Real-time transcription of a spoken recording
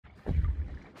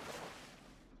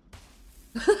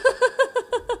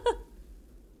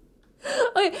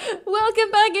Okay,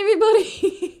 welcome back,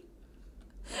 everybody.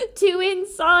 To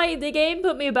Inside. The game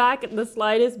put me back at the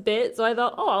slightest bit, so I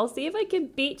thought, oh, I'll see if I can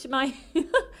beach my...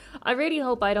 I really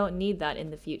hope I don't need that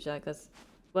in the future, because,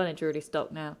 well, it's already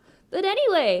stuck now. But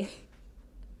anyway,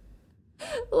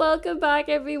 welcome back,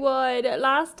 everyone.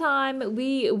 Last time,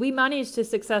 we managed to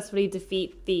successfully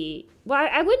defeat the... Well,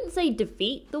 I wouldn't say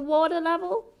defeat the water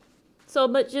level, so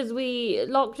much as we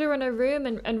locked her in a room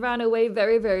and ran away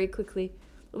very, very quickly.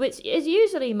 Which is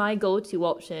usually my go-to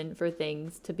option for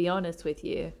things, to be honest with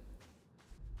you.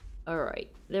 Alright,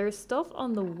 there's stuff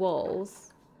on the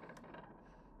walls.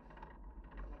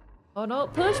 Oh no,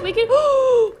 push, we can...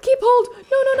 Keep hold!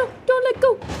 No, don't let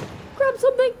go! Grab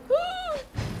something!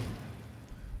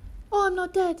 Oh, I'm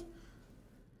not dead.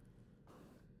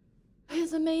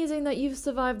 It's amazing that you've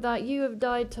survived that. You have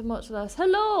died to much less.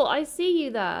 Hello, I see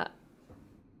you there.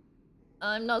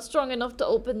 I'm not strong enough to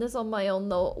open this on my own,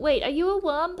 though. Wait, are you a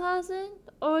worm person?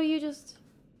 Or are you just...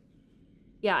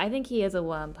 Yeah, I think he is a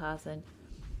worm person.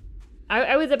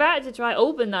 I was about to try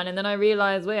open that, and then I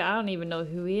realized, wait, I don't even know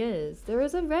who he is. There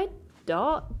is a red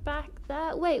dot back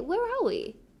there. Wait, where are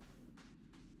we?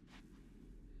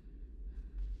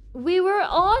 We were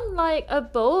on, like, a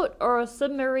boat or a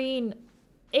submarine.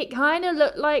 It kind of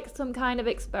looked like some kind of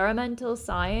experimental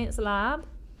science lab.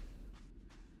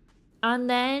 And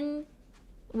then...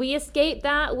 we escaped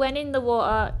that, went in the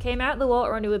water, came out the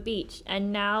water onto a beach,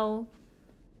 and now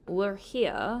we're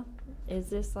here. Is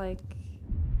this like...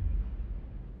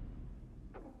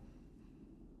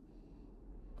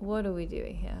 What are we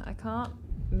doing here? I can't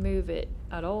move it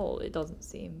at all, it doesn't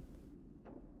seem.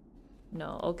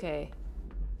 No, okay.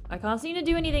 I can't seem to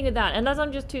do anything with that, unless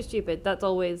I'm just too stupid. That's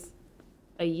always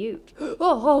a you.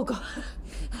 Oh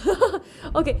god.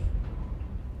 Okay.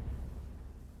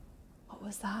 What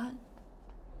was that?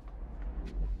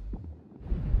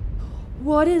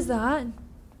 What is that?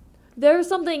 There's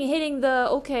something hitting the...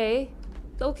 Okay.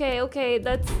 Okay.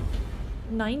 That's...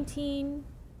 19...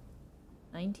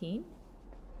 19?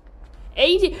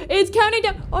 80! It's counting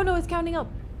down! Oh no, it's counting up.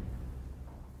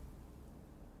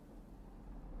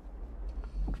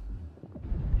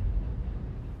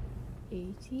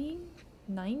 $18?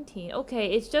 19.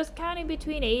 Okay, it's just counting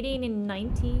between 18 and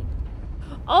 19.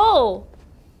 Oh!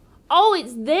 Oh,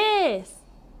 it's this!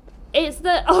 It's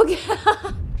the... Okay.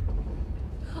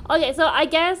 Okay, so I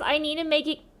guess I need to make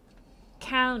it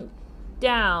count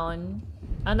down.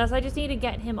 Unless I just need to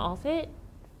get him off it.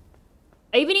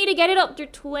 I either need to get it up to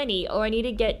 20 or I need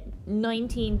to get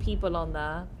 19 people on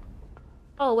there.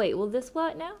 Oh, wait, will this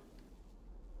work now?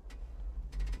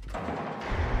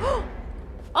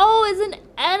 Oh, it's an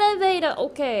elevator.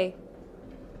 Okay.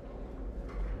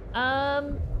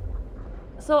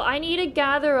 So I need to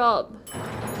gather up,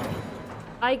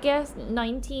 I guess,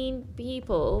 19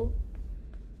 people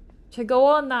to go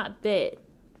on that bit.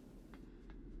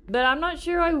 But I'm not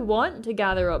sure I want to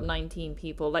gather up 19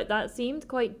 people. Like, that seemed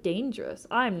quite dangerous.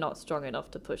 I'm not strong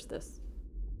enough to push this.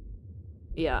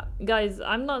 Yeah, guys,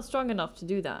 I'm not strong enough to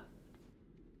do that.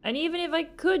 And even if I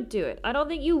could do it, I don't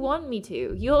think you want me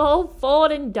to. You'll all fall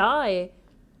and die.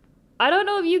 I don't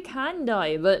know if you can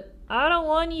die, but I don't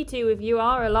want you to if you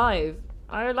are alive.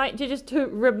 I would like to just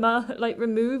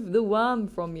remove the worm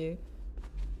from you.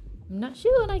 I'm not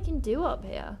sure what I can do up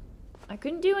here. I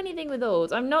couldn't do anything with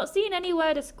those. I'm not seeing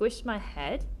anywhere to squish my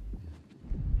head.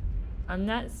 And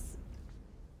that's...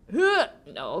 No,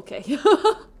 okay.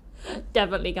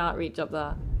 Definitely can't reach up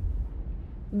there.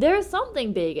 There's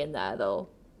something big in there, though.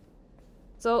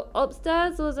 So,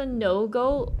 upstairs was a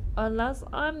no-go, unless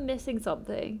I'm missing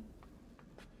something.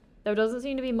 There doesn't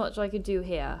seem to be much I could do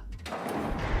here.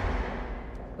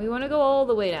 We want to go all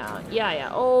the way down.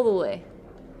 Yeah, all the way.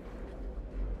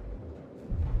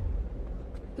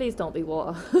 Please don't be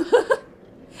water.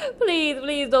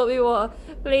 Please don't be water.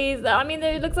 Please. I mean,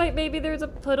 it looks like maybe there's a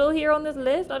puddle here on this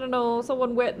lift. I don't know.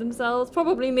 Someone wet themselves.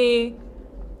 Probably me.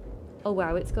 Oh,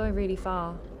 wow. It's going really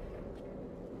far.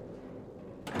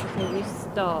 Okay, we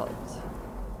stopped.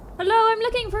 Hello, I'm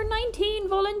looking for 19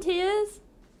 volunteers.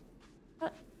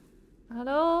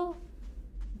 Hello?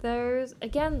 There's,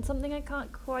 again, something I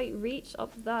can't quite reach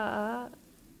up there.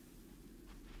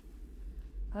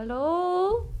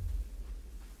 Hello?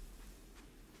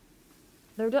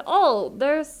 Oh,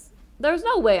 there's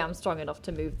no way I'm strong enough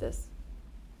to move this.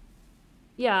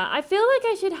 Yeah, I feel like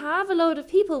I should have a load of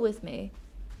people with me.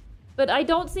 But I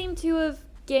don't seem to have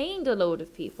gained a load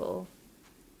of people.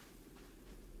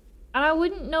 And I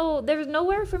wouldn't know, there's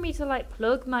nowhere for me to like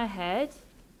plug my head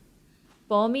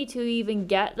for me to even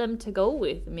get them to go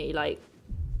with me, like.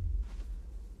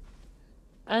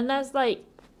 Unless like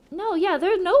No, yeah,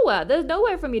 there's nowhere. There's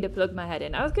nowhere for me to plug my head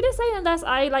in. I was gonna say unless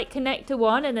I, like, connect to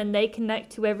one and then they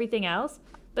connect to everything else.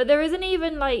 But there isn't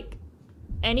even, like,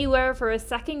 anywhere for a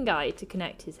second guy to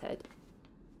connect his head.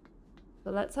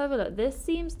 So let's have a look. This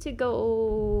seems to go...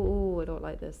 Oh, I don't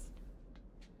like this.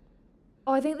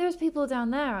 Oh, I think there's people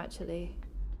down there, actually.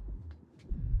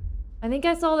 I think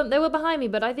I saw them. They were behind me,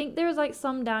 but I think there's, like,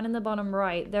 some down in the bottom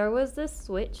right. There was this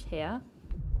switch here.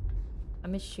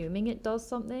 I'm assuming it does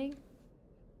something.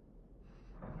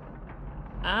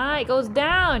 Ah, it goes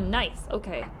down. Nice.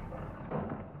 Okay.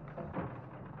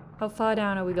 How far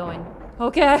down are we going?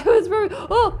 Okay, I was very...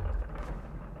 Oh!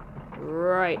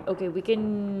 Right. Okay, we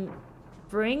can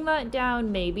bring that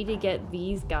down maybe to get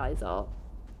these guys up.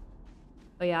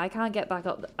 Oh yeah, I can't get back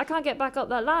up. I can't get back up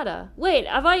that ladder. Wait,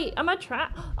 am I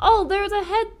trapped? Oh, there's a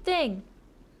head thing.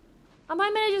 Am I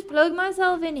meant to just plug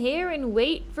myself in here and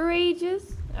wait for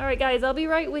ages? All right, guys, I'll be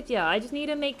right with you. I just need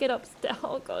to make it upstairs.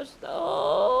 Oh gosh,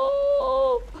 no.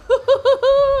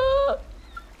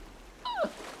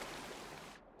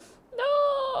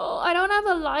 No, I don't have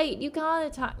a light. You can't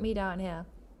attack me down here.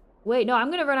 Wait, no,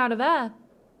 I'm gonna run out of air.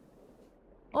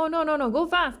 Oh, no, no, no. Go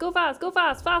fast, go fast, go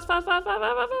fast. Fast, fast, fast, fast,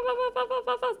 fast, fast, fast, fast, fast,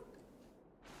 fast, fast.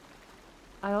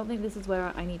 I don't think this is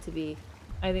where I need to be.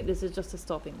 I think this is just a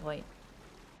stopping point.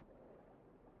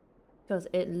 Because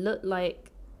it looked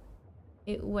like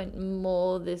it went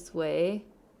more this way.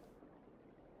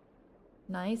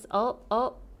 Nice. Up,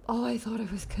 up. Oh, I thought I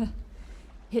was gonna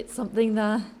hit something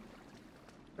there.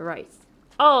 Right.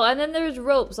 Oh, and then there's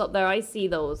ropes up there. I see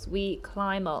those. We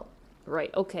climb up.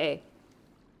 Right, okay.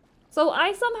 So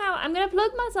I'm gonna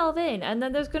plug myself in, and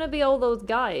then there's gonna be all those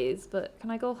guys, but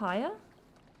can I go higher?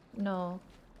 No.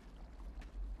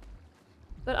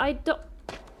 But I don't...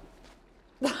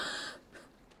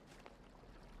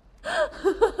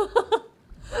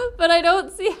 But I don't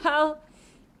see how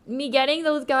me getting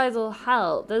those guys will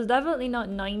help. There's definitely not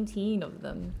 19 of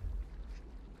them.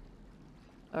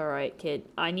 Alright, kid.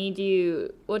 I need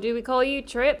you... What do we call you?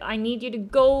 Trip? I need you to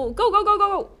go... Go, go, go, go,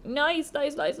 go! Nice,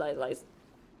 nice, nice, nice, nice.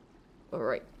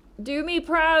 Alright. Do me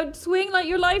proud. Swing like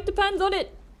your life depends on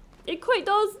it. It quite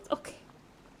does. Okay.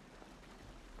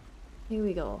 Here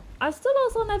we go. I've still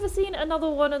also never seen another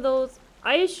one of those.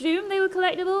 I assume they were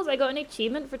collectibles. I got an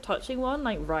achievement for touching one,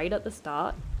 like, right at the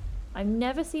start. I've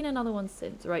never seen another one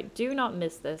since. Right, do not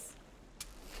miss this.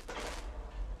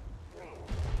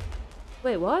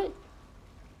 Wait, what?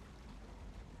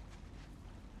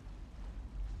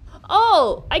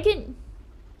 Oh, I can...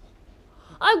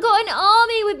 I've got an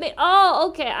army with me. Oh,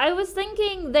 okay. I was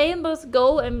thinking they must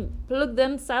go and plug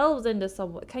themselves into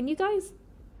someone. Can you guys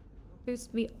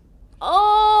boost me?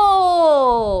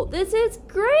 Oh, this is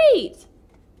great.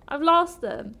 I've lost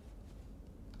them.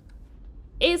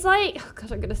 It's like, oh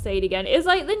God, I'm gonna say it again. It's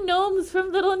like the gnomes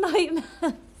from Little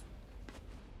Nightmares.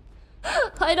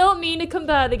 I don't mean to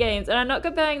compare the games, and I'm not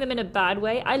comparing them in a bad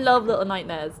way. I love Little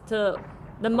Nightmares.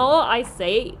 The more I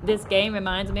say this game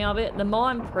reminds me of it, the more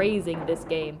I'm praising this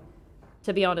game,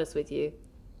 to be honest with you.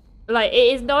 Like,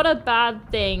 it is not a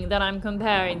bad thing that I'm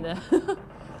comparing them.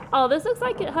 Oh, this looks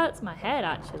like it hurts my head,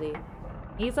 actually.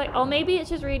 He's like, oh, maybe it's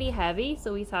just really heavy,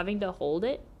 so he's having to hold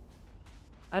it.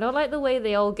 I don't like the way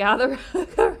they all gather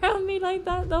around me like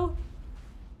that, though.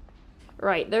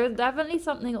 Right, there's definitely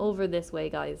something over this way,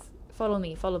 guys. Follow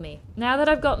me, follow me. Now that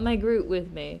I've got my group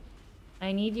with me,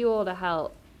 I need you all to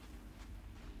help.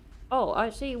 Oh,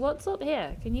 actually, what's up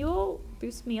here? Can you all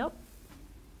boost me up?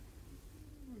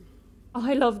 Oh,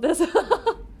 I love this.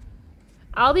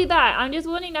 I'll be back. I'm just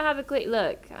wanting to have a quick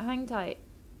look. Hang tight.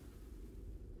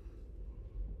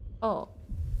 Oh.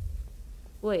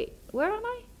 Wait, where am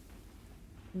I?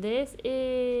 This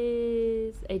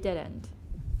is a dead end.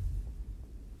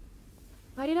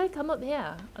 Why did I come up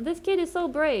here? This kid is so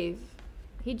brave.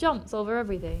 He jumps over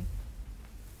everything.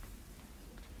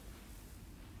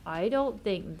 I don't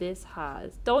think this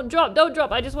has... Don't drop, don't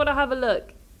drop. I just want to have a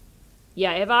look.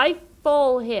 Yeah, if I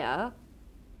fall here,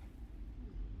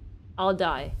 I'll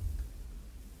die.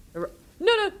 No,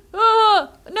 no.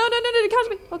 Ah! No, no, no, no, catch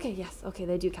me. Okay, yes. Okay,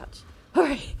 they do catch. All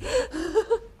right.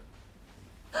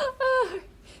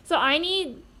 So I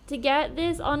need to get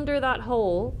this under that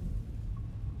hole.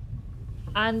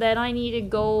 And then I need to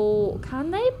go...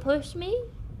 Can they push me?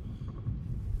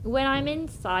 When I'm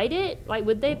inside it? Like,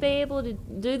 would they be able to...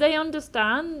 Do they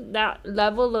understand that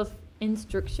level of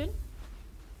instruction?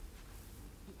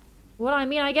 Well, I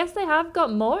mean, I guess they have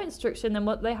got more instruction than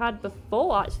what they had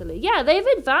before, actually. Yeah, they've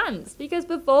advanced. Because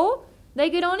before, they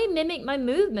could only mimic my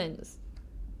movements.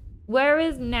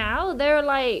 Whereas now, they're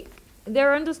like...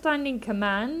 They're understanding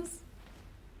commands.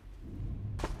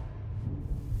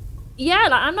 Yeah,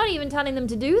 like, I'm not even telling them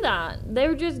to do that.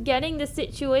 They're just getting the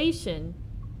situation.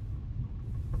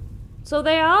 So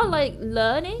they are, like,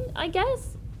 learning, I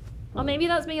guess? Or maybe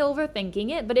that's me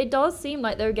overthinking it, but it does seem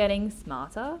like they're getting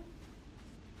smarter.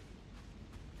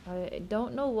 I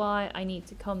don't know why I need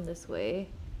to come this way.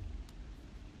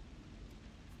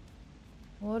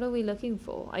 What are we looking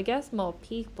for? I guess more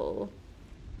people.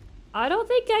 I don't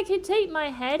think I can take my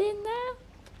head in there.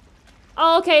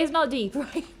 Oh, okay, it's not deep,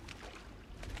 right?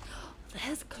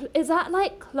 Is that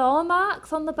like claw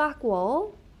marks on the back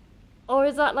wall? Or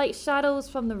is that like shadows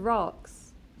from the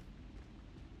rocks?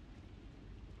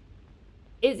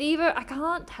 It's either, I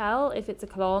can't tell if it's a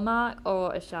claw mark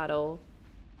or a shadow.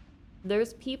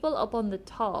 There's people up on the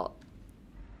top.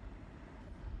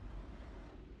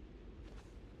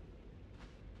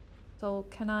 So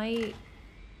can I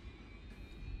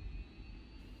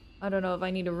don't know if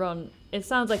I need to run. It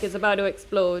sounds like it's about to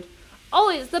explode. Oh,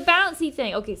 it's the bouncy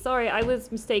thing. Okay, sorry, I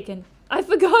was mistaken. I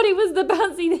forgot it was the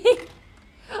bouncy thing.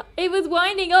 It was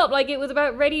winding up like it was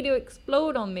about ready to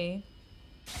explode on me.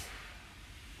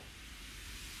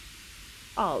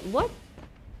 Oh, what?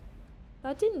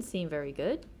 That didn't seem very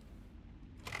good.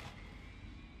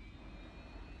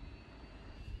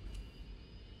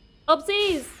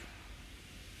 Oopsies!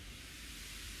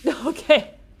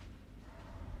 Okay.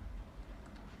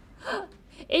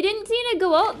 It didn't seem to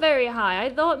go up very high. I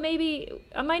thought maybe...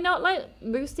 Am I not, like,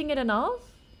 boosting it enough?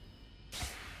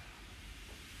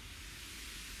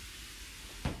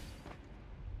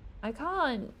 I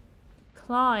can't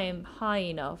climb high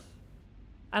enough.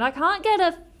 And I can't get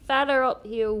a feather up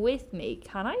here with me,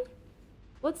 can I?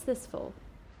 What's this for?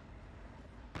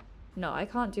 No, I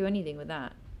can't do anything with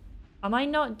that. Am I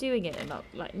not doing it enough?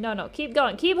 Like, no, keep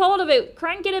going. Keep hold of it.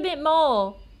 Crank it a bit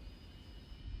more.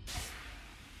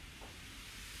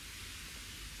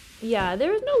 Yeah,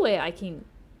 there's no way I can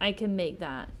make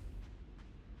that.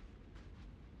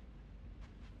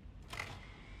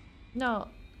 No.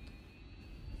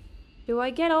 Do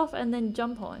I get off and then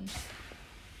jump on?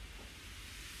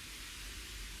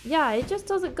 Yeah, it just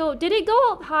doesn't go. Did it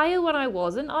go up higher when I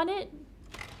wasn't on it?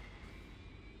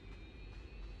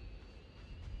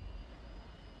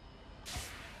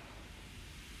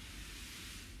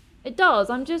 It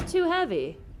does. I'm just too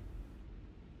heavy.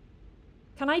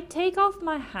 Can I take off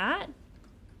my hat?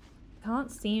 Can't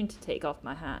seem to take off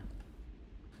my hat.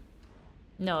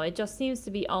 No, it just seems to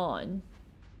be on.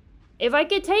 If I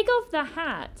could take off the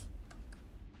hat,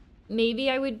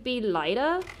 maybe I would be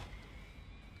lighter.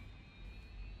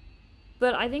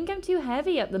 But I think I'm too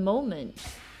heavy at the moment.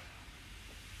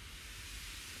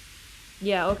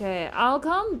 Yeah, okay. I'll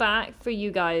come back for you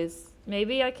guys.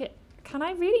 Maybe I can... Can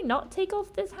I really not take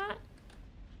off this hat?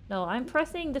 No, I'm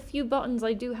pressing the few buttons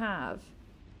I do have.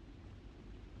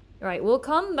 Right, we'll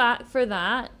come back for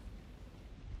that.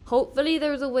 Hopefully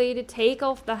there's a way to take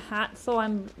off the hat so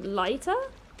I'm lighter.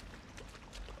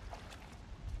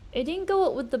 It didn't go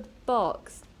up with the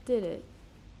box, did it?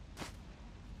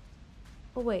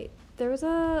 Oh wait, there's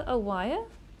a wire?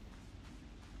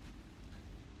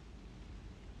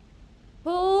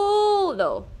 Oh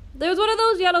no. There's one of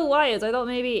those yellow wires. I thought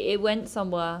maybe it went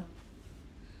somewhere.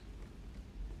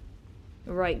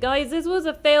 Right, guys, this was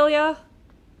a failure.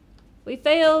 We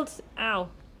failed. Ow.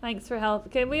 Thanks for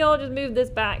help. Can we all just move this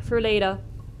back for later?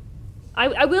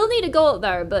 I will need to go up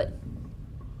there, but...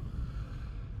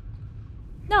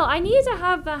 No, I need to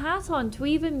have the hat on to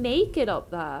even make it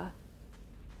up there.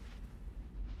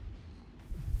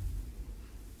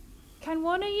 Can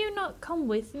one of you not come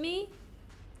with me?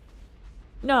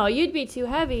 No, you'd be too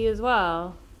heavy as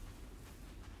well.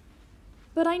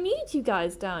 But I need you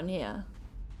guys down here.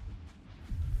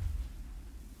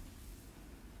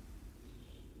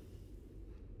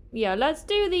 Yeah, let's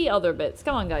do the other bits.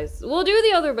 Come on, guys. We'll do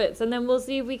the other bits, and then we'll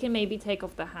see if we can maybe take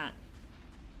off the hat.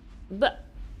 But,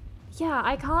 yeah,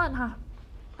 I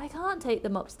can't take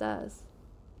them upstairs.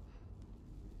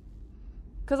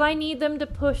 Because I need them to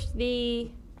push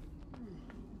the...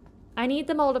 I need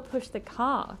them all to push the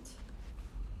cart.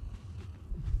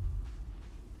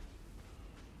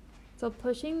 So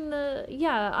pushing the...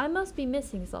 Yeah, I must be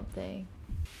missing something.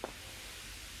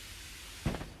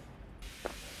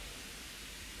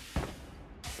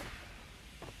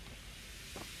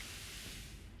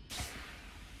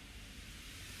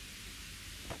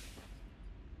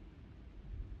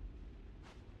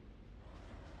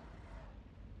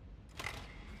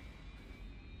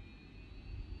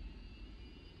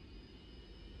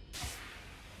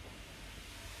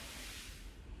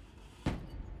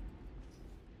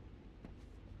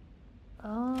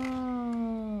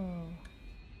 Oh.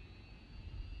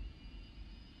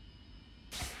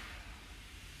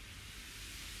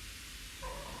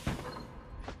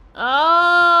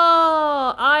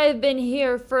 Oh, I've been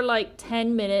here for like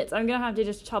 10 minutes. I'm gonna have to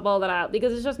just chop all that out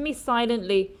because it's just me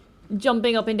silently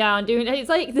jumping up and down doing it. It's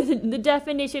like the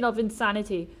definition of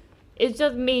insanity. It's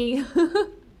just me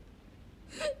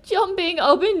jumping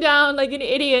up and down like an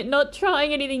idiot, not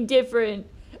trying anything different.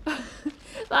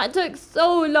 That took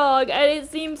so long and it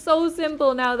seems so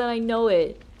simple now that I know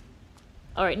it.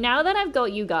 Alright, now that I've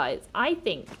got you guys, I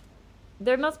think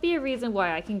there must be a reason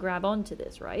why I can grab onto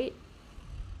this, right?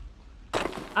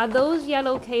 Are those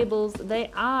yellow cables? They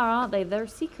are, aren't they? They're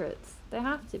secrets. They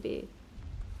have to be.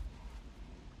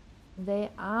 They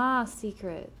are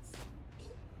secrets.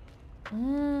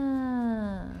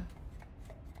 Ah.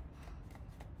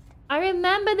 I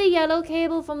remember the yellow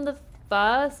cable from the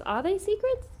first. Are they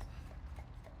secrets?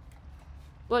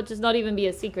 Well, it just not even be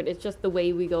a secret. It's just the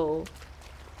way we go.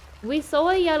 We saw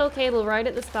a yellow cable right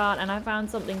at the start and I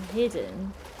found something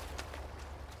hidden.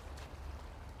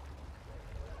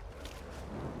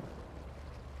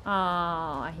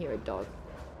 Ah, I hear a dog.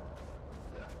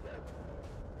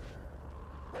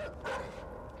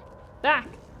 Back!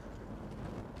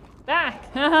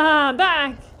 Back! Haha,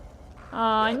 back!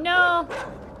 Oh no!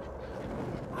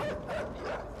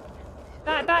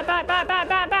 Back, back, back, back, back,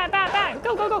 back, back, back, back!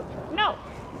 Go, go, go! No!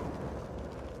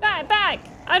 Back, back!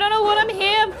 I don't know what I'm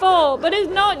here for, but it's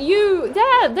not you!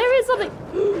 Yeah, there is something!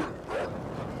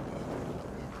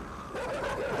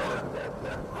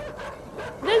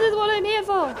 This is what I'm here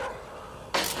for!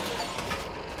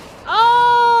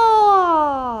 Oh!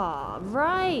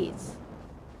 Right!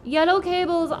 Yellow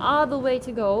cables are the way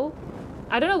to go.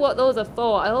 I don't know what those are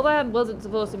for. I hope I wasn't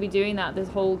supposed to be doing that this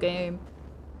whole game.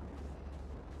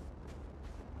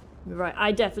 Right,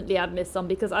 I definitely have missed some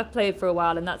because I've played for a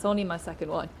while and that's only my second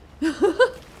one.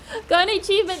 Got an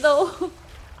achievement though.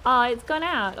 Ah, it's gone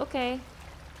out. Okay.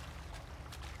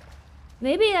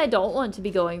 Maybe I don't want to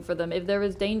be going for them if they're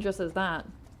as dangerous as that.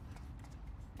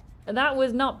 That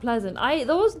was not pleasant.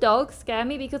 Those dogs scare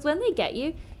me because when they get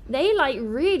you, they like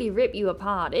really rip you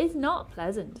apart. It's not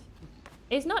pleasant.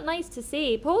 It's not nice to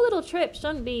see. Poor little Trip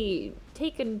shouldn't be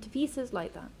taken to pieces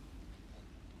like that.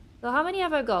 So how many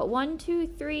have I got? 1, 2,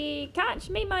 3. Catch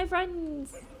me, my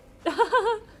friends.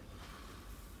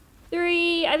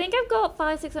 3. I think I've got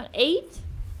 5, 6, 7, 8.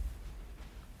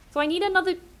 So I need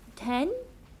another 10?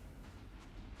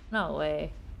 No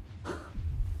way.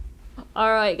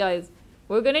 Alright, guys.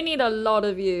 We're gonna need a lot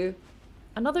of you.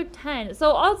 Another 10.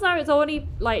 So odds are it's only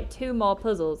like 2 more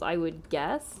puzzles, I would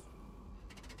guess.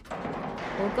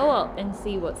 We'll go up and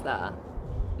see what's there.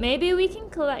 Maybe we can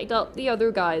collect up the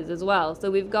other guys as well, so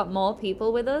we've got more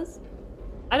people with us.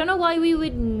 I don't know why we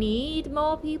would need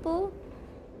more people,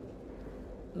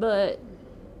 but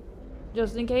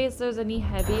just in case there's any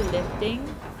heavy lifting.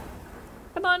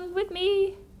 Come on with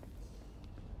me.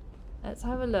 Let's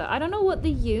have a look. I don't know what the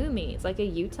U means. Like a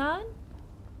U-turn?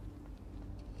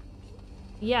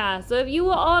 Yeah, so if you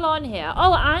were all on here.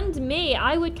 Oh, and me.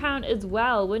 I would count as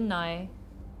well, wouldn't I?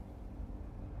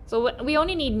 So we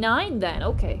only need 9 then.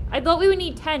 Okay. I thought we would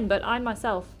need 10, but I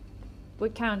myself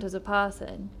would count as a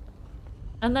person.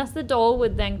 Unless the door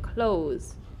would then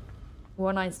close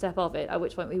when I step off it, at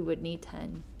which point we would need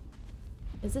 10.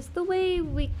 Is this the way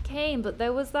we came? But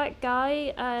there was that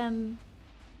guy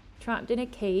trapped in a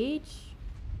cage.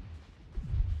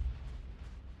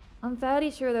 I'm fairly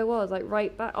sure there was, like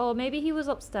right back. Oh, maybe he was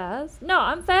upstairs. No,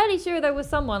 I'm fairly sure there was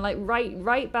someone like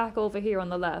right back over here on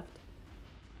the left.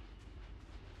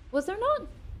 Was there not?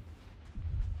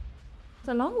 It's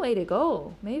a long way to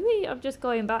go. Maybe I'm just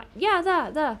going back. Yeah,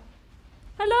 there.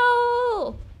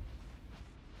 Hello!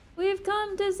 We've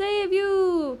come to save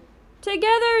you!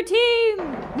 Together,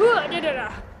 team!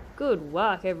 Good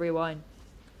work, everyone.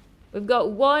 We've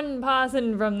got 1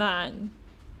 person from that.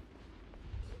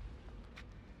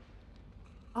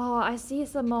 Oh, I see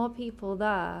some more people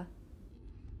there.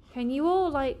 Can you all,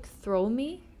 like, throw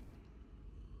me?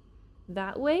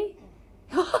 That way?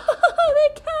 They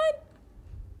can!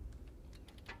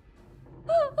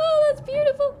 Oh, that's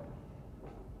beautiful!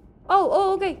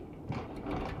 Oh, okay.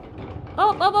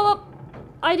 Oh.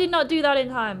 I did not do that in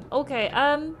time. Okay,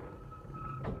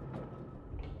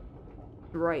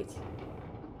 right.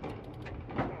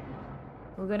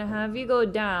 We're gonna have you go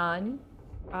down.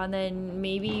 And then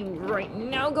maybe right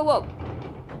now go up.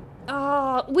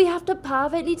 Oh, we have to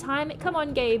perfectly time it. Come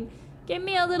on, game. Give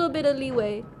me a little bit of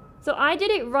leeway. So I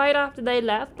did it right after they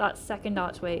left that second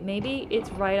archway. Maybe it's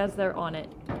right as they're on it.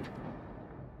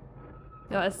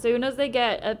 So as soon as they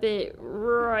get a bit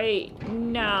right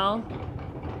now.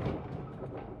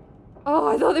 Oh,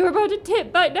 I thought they were about to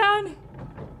tip back down.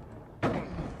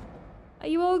 Are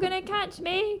you all gonna catch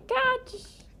me? Catch!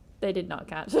 They did not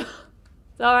catch.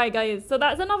 It's Alright, guys. So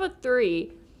that's another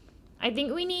 3. I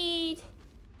think we need...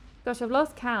 Gosh, I've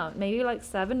lost count. Maybe like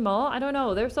 7 more? I don't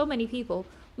know. There's so many people.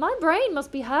 My brain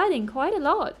must be hurting quite a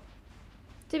lot.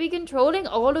 To be controlling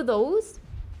all of those?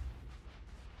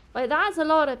 Like, that's a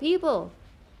lot of people.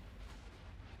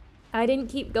 I didn't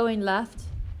keep going left.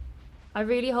 I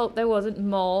really hope there wasn't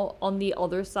more on the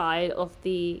other side of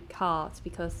the cart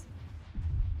because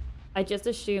I just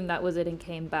assumed that was it and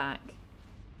came back.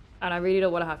 And I really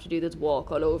don't want to have to do this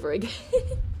walk all over again.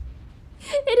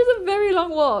 It is a very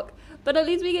long walk, but at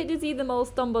least we get to see them all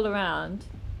stumble around.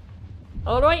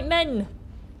 All right, men.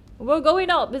 We're going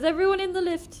up. Is everyone in the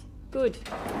lift? Good.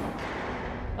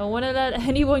 I don't want to let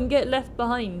anyone get left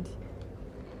behind.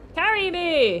 Carry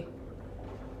me!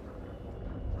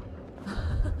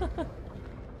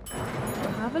 We'll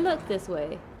have a look this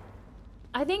way.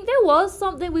 I think there was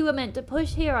something we were meant to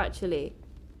push here, actually.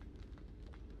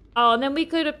 Oh, and then we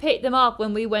could have picked them up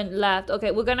when we went left.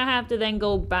 Okay, we're gonna have to then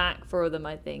go back for them,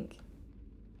 I think.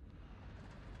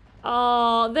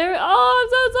 Oh, they're... Oh, I'm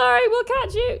so sorry. We'll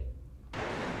catch you.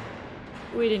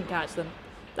 We didn't catch them.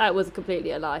 That was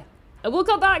completely a lie. And we'll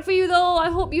come back for you, though. I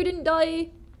hope you didn't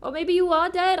die. Or maybe you are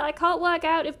dead. I can't work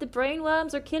out if the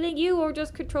brainworms are killing you or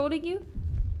just controlling you.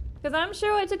 Because I'm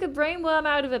sure I took a brainworm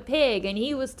out of a pig and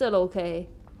he was still okay.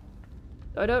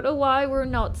 I don't know why we're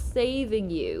not saving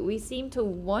you. We seem to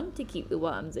want to keep the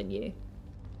worms in you.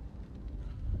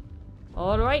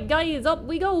 Alright, guys, up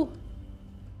we go.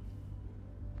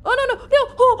 Oh, no, no,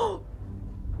 no! Oh!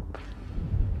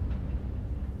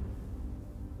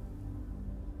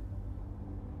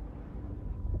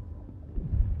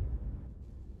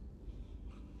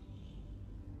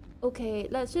 Okay,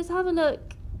 let's just have a look.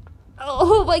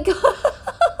 Oh my god!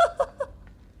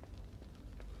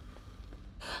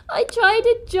 I tried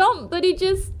to jump, but he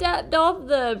just stepped off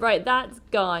the... Right, that's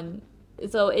gone.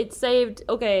 So it saved...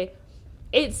 Okay.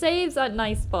 It saves at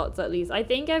nice spots, at least. I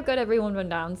think I've got everyone from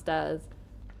downstairs.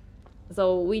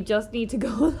 So we just need to go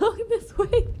along this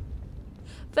way.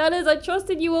 Fellas, I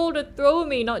trusted you all to throw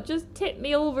me, not just tip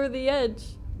me over the edge.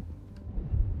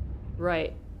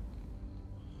 Right.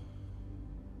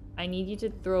 I need you to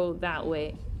throw that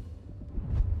way.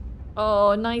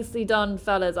 Oh, nicely done,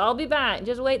 fellas. I'll be back.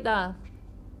 Just wait there.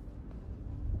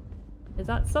 Is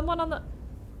that someone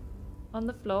on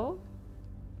the floor?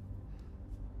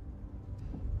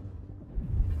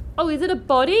 Oh, is it a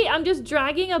body? I'm just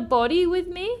dragging a body with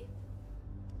me?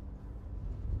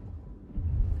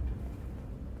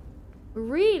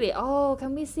 Really? Oh,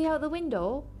 can we see out the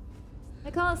window?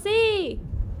 I can't see.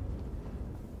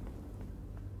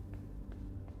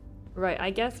 Right, I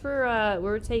guess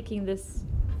we're taking this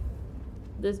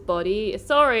body.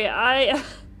 Sorry,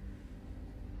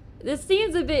 this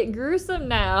seems a bit gruesome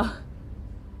now.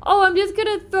 Oh, I'm just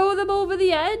gonna throw them over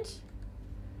the edge?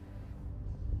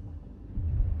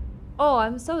 Oh,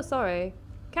 I'm so sorry.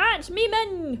 Catch me,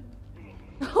 men!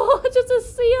 Oh, just a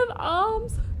sea of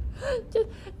arms. Just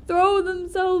throw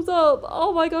themselves up.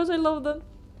 Oh my gosh, I love them.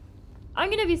 I'm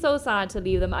gonna be so sad to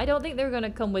leave them. I don't think they're gonna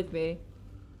come with me.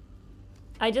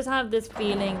 I just have this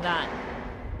feeling that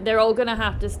they're all gonna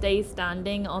have to stay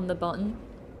standing on the button.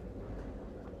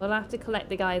 We'll have to collect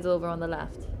the guys over on the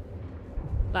left.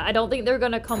 Like, I don't think they're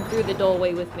gonna come through the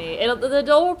doorway with me. The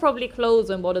door will probably close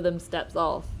when one of them steps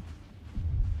off.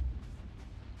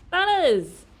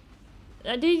 Fellas!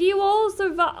 Did you all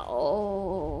survive?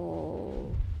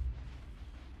 Oh.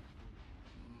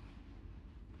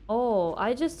 Oh,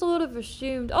 I just sort of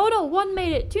assumed... Oh no, 1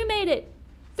 made it, 2 made it,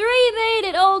 3 made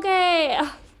it, okay!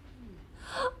 I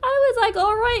was like,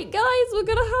 alright guys, we're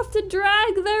gonna have to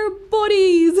drag their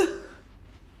bodies!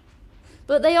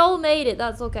 But they all made it,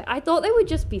 that's okay. I thought they would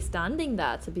just be standing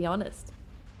there, to be honest.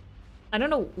 I don't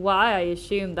know why I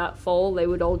assumed that fall they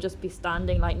would all just be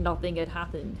standing like nothing had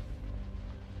happened.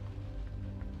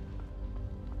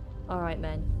 Alright,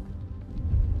 men.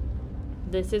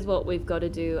 This is what we've got to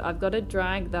do. I've got to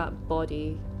drag that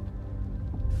body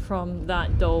from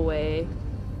that doorway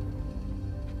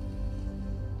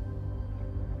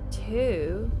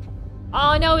to...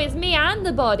 Oh no, it's me and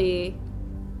the body!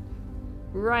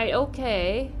 Right,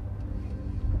 okay.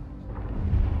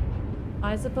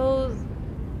 I suppose...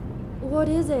 What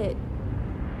is it?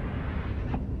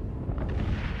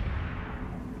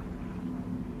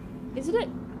 Is it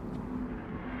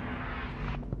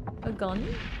a gun?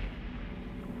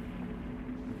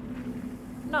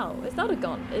 No, it's not a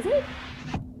gun, is it?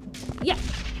 Yeah.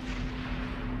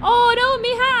 Oh no,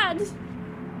 me hand!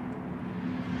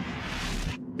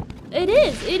 It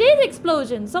is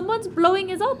explosion. Someone's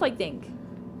blowing us up, I think.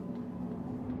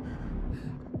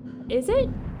 Is it?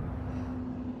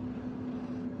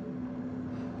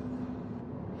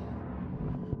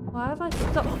 Why have I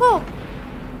stopped? Oh!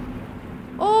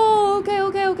 Oh, okay,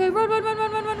 okay, okay. Run, run, run,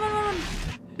 run, run, run, run, run.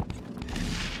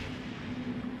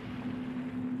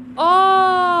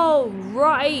 Oh,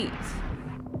 right.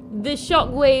 The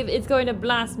shockwave is going to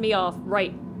blast me off.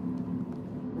 Right.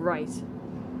 Right.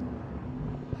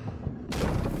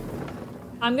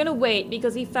 I'm gonna wait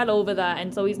because he fell over there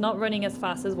and so he's not running as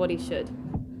fast as what he should.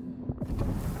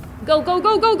 Go, go,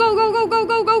 go, go, go, go, go, go,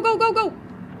 go, go, go, go, go.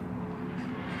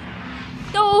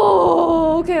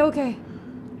 Oh, okay, okay.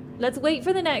 Let's wait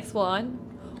for the next one.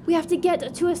 We have to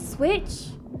get to a switch.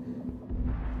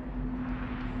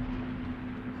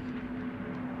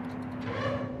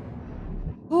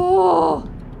 Oh.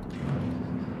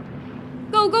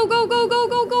 Go, go, go, go, go,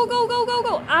 go, go, go, go, go,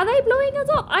 go. Are they blowing us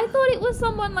up? I thought it was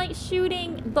someone like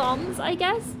shooting bombs, I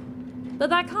guess. But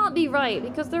that can't be right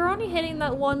because they're only hitting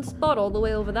that one spot all the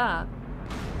way over there.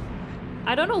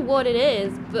 I don't know what it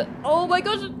is, but oh my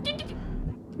gosh.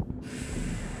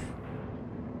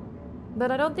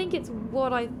 But I don't think it's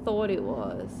what I thought it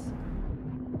was.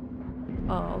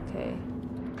 Oh, okay.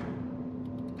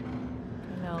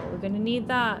 No, we're gonna need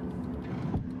that.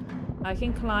 I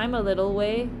can climb a little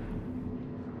way.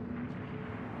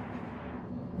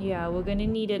 Yeah, we're gonna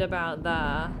need it about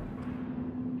there.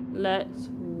 Let's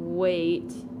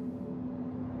wait.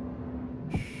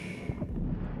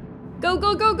 Go,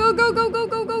 go, go, go, go, go, go,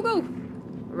 go, go, go!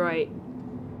 Right.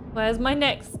 Where's my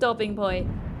next stopping point?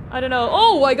 I don't know.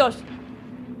 Oh my gosh!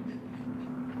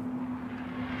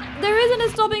 There isn't a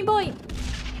stopping point!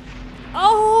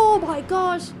 Oh my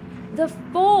gosh! The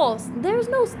force! There's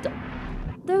no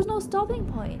stopping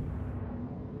point.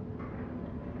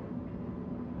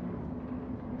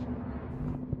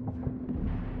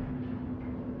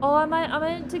 Oh, I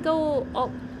meant to go up.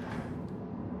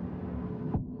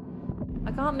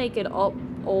 I can't make it up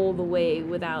all the way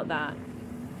without that.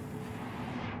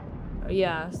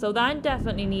 Yeah, so that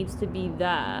definitely needs to be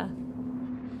there.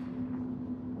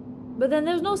 But then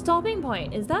there's no stopping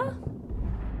point, is there?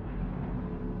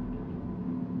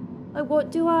 Like,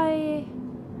 what do I...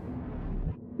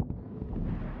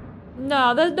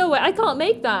 No, there's no way. I can't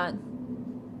make that.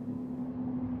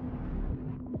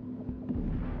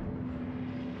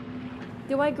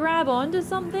 Do I grab onto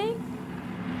something?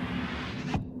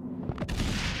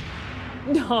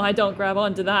 No, I don't grab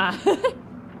onto that.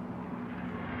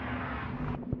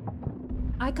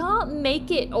 I can't make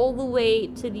it all the way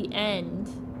to the end.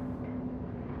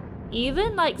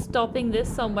 Even like stopping this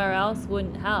somewhere else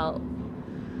wouldn't help.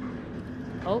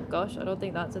 Oh gosh, I don't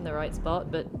think that's in the right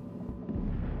spot, but...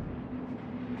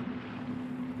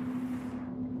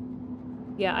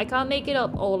 Yeah, I can't make it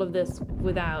up all of this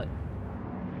without...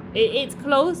 It's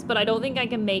close, but I don't think I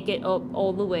can make it up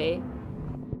all the way.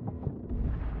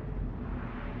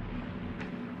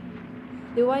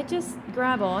 Do I just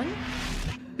grab on?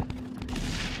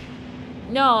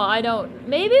 No, I don't.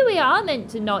 Maybe we are meant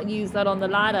to not use that on the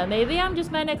ladder. Maybe I'm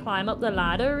just meant to climb up the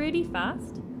ladder really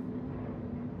fast.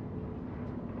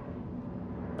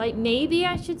 Like, maybe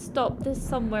I should stop this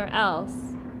somewhere else.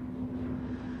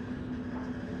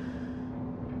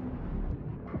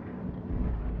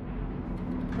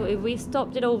 So if we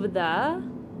stopped it over there,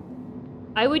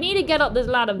 I would need to get up this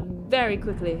ladder very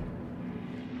quickly.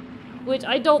 Which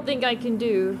I don't think I can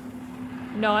do.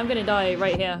 No, I'm gonna die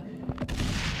right here.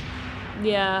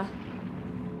 Yeah.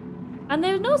 And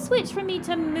there's no switch for me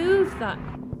to move that.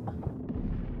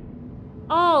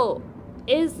 Oh,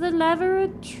 is the lever a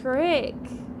trick?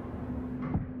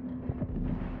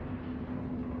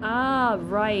 Ah,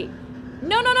 right.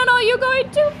 No, no, no, no, you're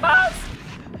going too fast!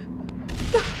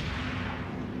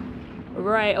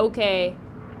 Right, okay.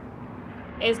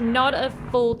 It's not a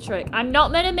full trick. I'm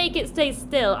not meant to make it stay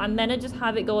still. I'm meant to just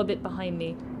have it go a bit behind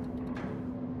me.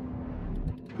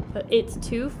 But it's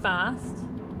too fast.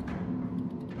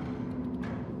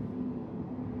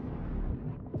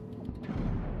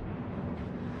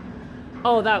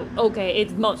 Oh, that... Okay,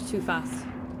 it's much too fast.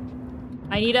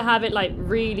 I need to have it, like,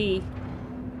 really...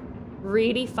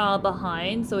 really far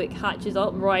behind so it catches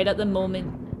up right at the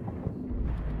moment.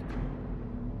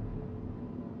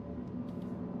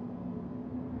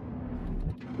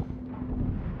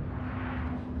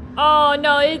 Oh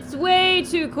no, it's way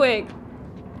too quick.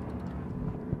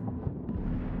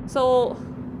 So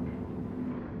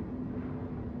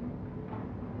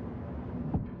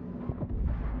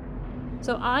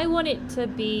I want it to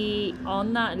be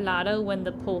on that ladder when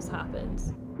the pulse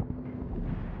happens.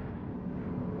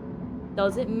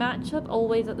 Does it match up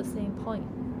always at the same point?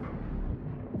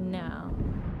 No.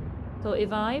 So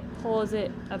if I pause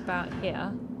it about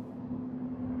here,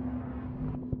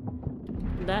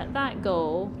 let that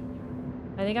go.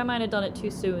 I think I might have done it too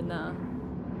soon there.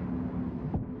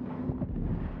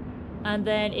 And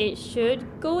then it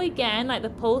should go again, like the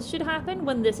pulse should happen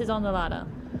when this is on the ladder.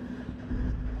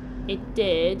 It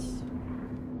did.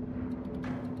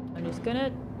 I'm just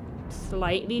gonna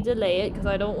slightly delay it because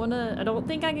I don't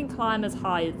think I can climb as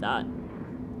high as that.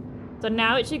 So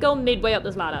now it should go midway up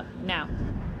this ladder. Now.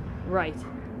 Right.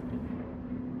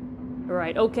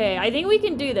 Right, okay. I think we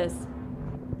can do this.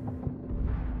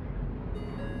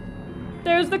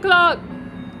 There's the clock!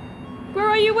 Where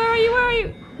are you? Where are you? Where are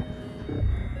you?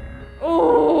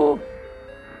 Oh!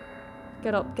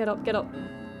 Get up, get up, get up.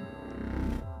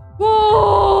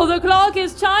 Whoa! The clock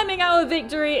is chiming our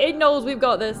victory. It knows we've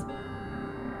got this.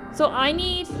 So I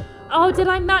need... Oh, did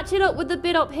I match it up with the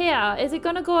bit up here? Is it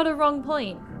gonna go at a wrong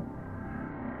point?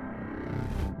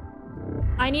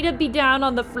 I need to be down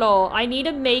on the floor. I need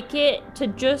to make it to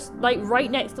just, like, right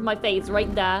next to my face,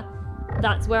 right there.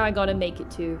 That's where I gotta make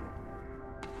it to.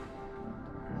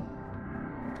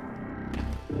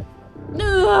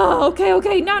 No, okay,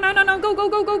 okay. No, no, no, no. Go, go,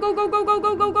 go, go, go, go, go, go,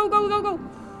 go, go, go, go, go, go.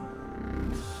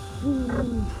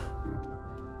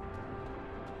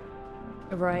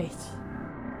 Right.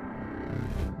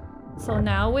 So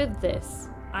now with this,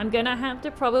 I'm gonna have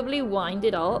to probably wind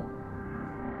it up.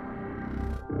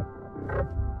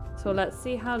 So let's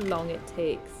see how long it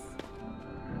takes.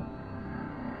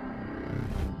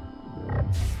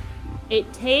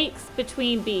 It takes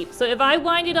between beeps. So if I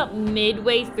wind it up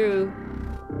midway through,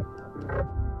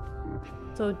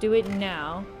 so do it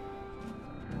now.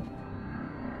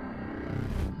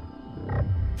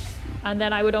 And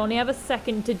then I would only have a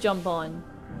second to jump on.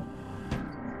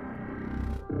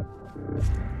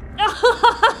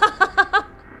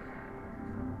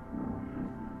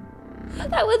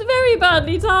 That was very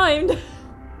badly timed.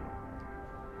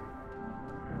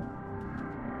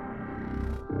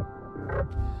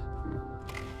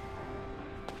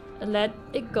 Let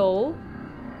it go.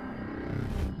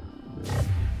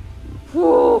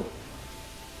 Whew.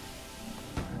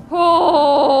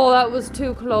 Oh, that was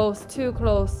too close, too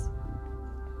close.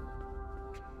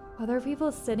 Are there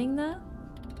people sitting there?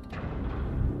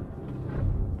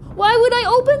 Why would I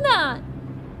open that?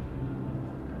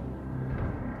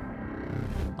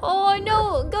 Oh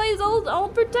no, guys, I'll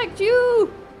protect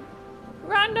you.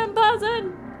 Random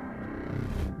person.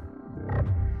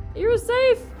 You're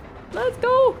safe. Let's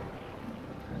go.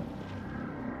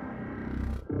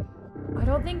 I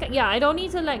don't think, yeah, I don't need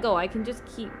to let go. I can just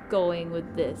keep going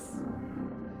with this.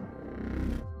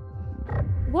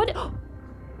 What?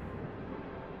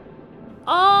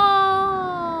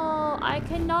 Oh, I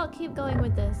cannot keep going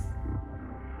with this.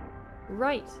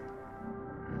 Right.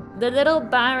 The little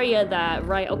barrier there,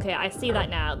 right, okay, I see that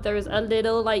now. There's a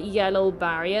little, like, yellow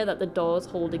barrier that the door's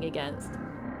holding against.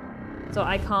 So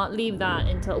I can't leave that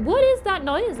until... What is that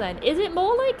noise then? Is it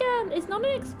more like a... It's not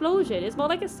an explosion, it's more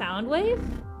like a sound wave?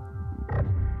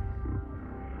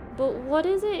 But what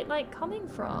is it, like, coming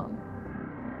from?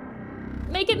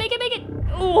 Make it, make it, make it!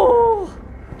 Oh!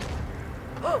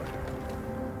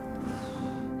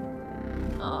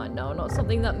 Oh no, not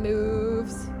something that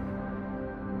moves.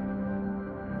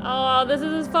 Oh, this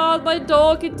is as far as my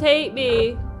door can take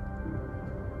me.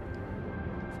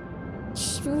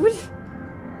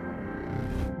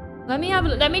 Let me have a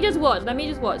look. Let me just watch. Let me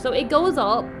just watch. So it goes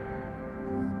up.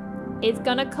 It's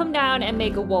gonna come down and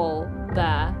make a wall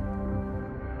there.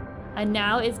 And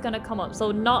now it's gonna come up.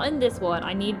 So not in this one.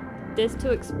 I need this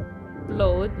to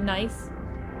explode. Nice.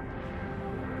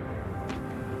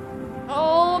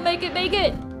 Oh, make it, make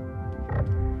it.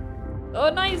 Oh,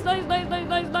 nice, nice, nice, nice,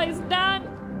 nice, nice. Dan.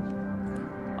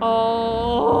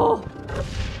 Oh.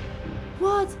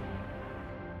 What?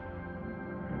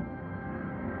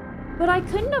 But I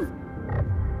couldn't have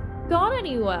gone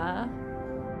anywhere.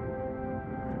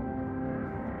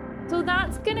 So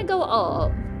that's gonna go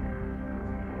up.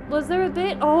 Was there a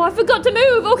bit? Oh, I forgot to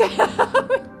move. Okay.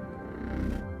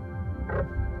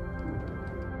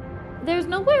 There's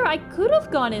nowhere I could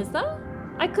have gone, is there?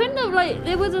 I couldn't have, like,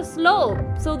 there was a slope.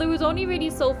 So there was only really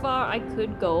so far I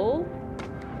could go.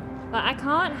 But I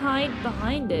can't hide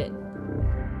behind it.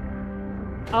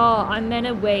 Oh, I'm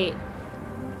gonna wait.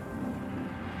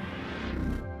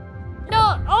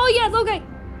 No! Oh, yes, okay!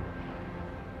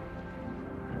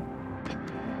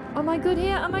 Am I good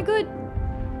here? Am I good?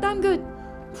 I'm good.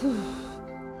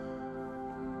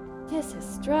 This is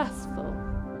stressful.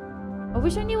 I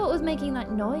wish I knew what was making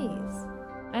that noise.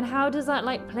 And how does that,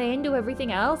 like, play into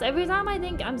everything else? Every time I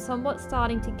think I'm somewhat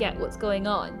starting to get what's going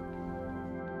on,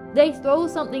 they throw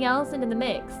something else into the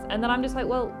mix. And then I'm just like,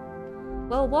 well,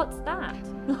 what's that?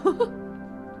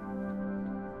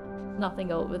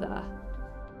 Nothing over there.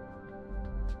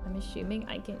 I'm assuming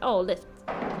I can... Oh, lift.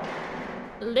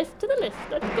 Lift to the lift.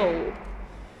 Let's go.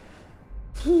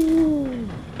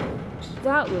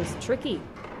 That was tricky.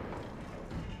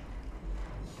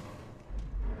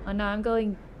 And now I'm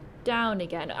going down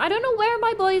again. I don't know where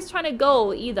my boy is trying to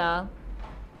go either.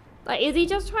 Like, is he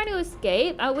just trying to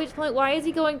escape? At which point, why is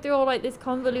he going through all like this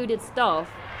convoluted stuff?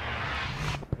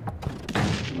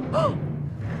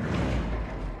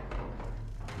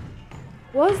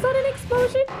 Was that an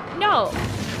explosion? No.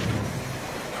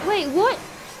 Wait, what?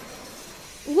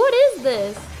 What is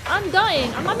this? I'm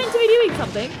dying. Am I meant to be doing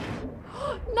something?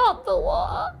 Not the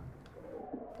water.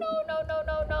 No, no, no,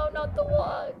 no, no, not the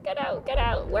water. Get out, get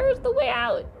out. Where's the way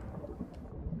out?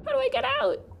 How do I get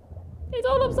out? It's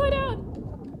all upside down.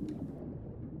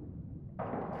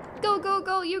 Go, go,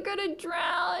 go. You're gonna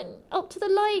drown. Up to the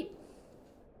light.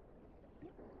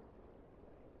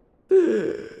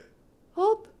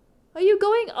 Up? Are you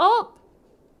going up?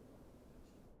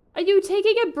 Are you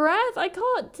taking a breath? I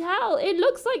can't tell. It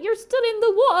looks like you're still in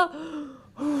the water.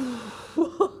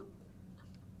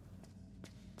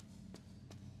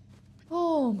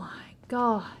 Oh my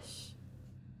gosh.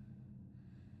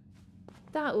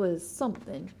 That was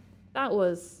something. That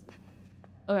was...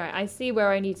 Alright, I see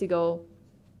where I need to go.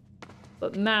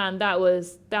 But man, that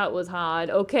was hard.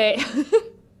 Okay.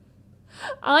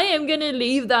 I am gonna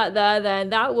leave that there then.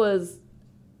 That was...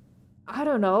 I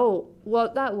don't know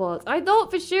what that was. I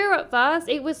thought for sure at first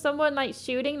it was someone like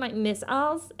shooting like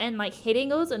missiles and like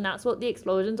hitting us, and that's what the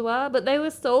explosions were. But they were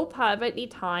so perfectly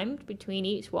timed between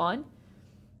each one.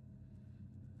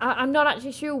 I'm not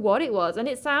actually sure what it was. And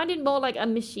it sounded more like a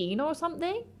machine or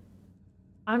something.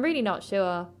 I'm really not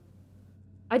sure.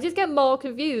 I just get more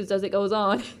confused as it goes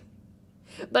on.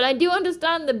 But I do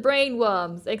understand the brain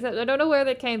worms, except I don't know where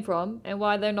they came from and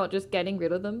why they're not just getting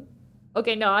rid of them.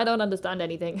 Okay, no, I don't understand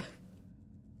anything.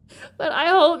 But I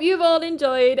hope you've all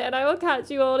enjoyed, and I will catch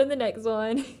you all in the next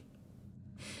one.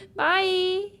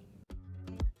 Bye!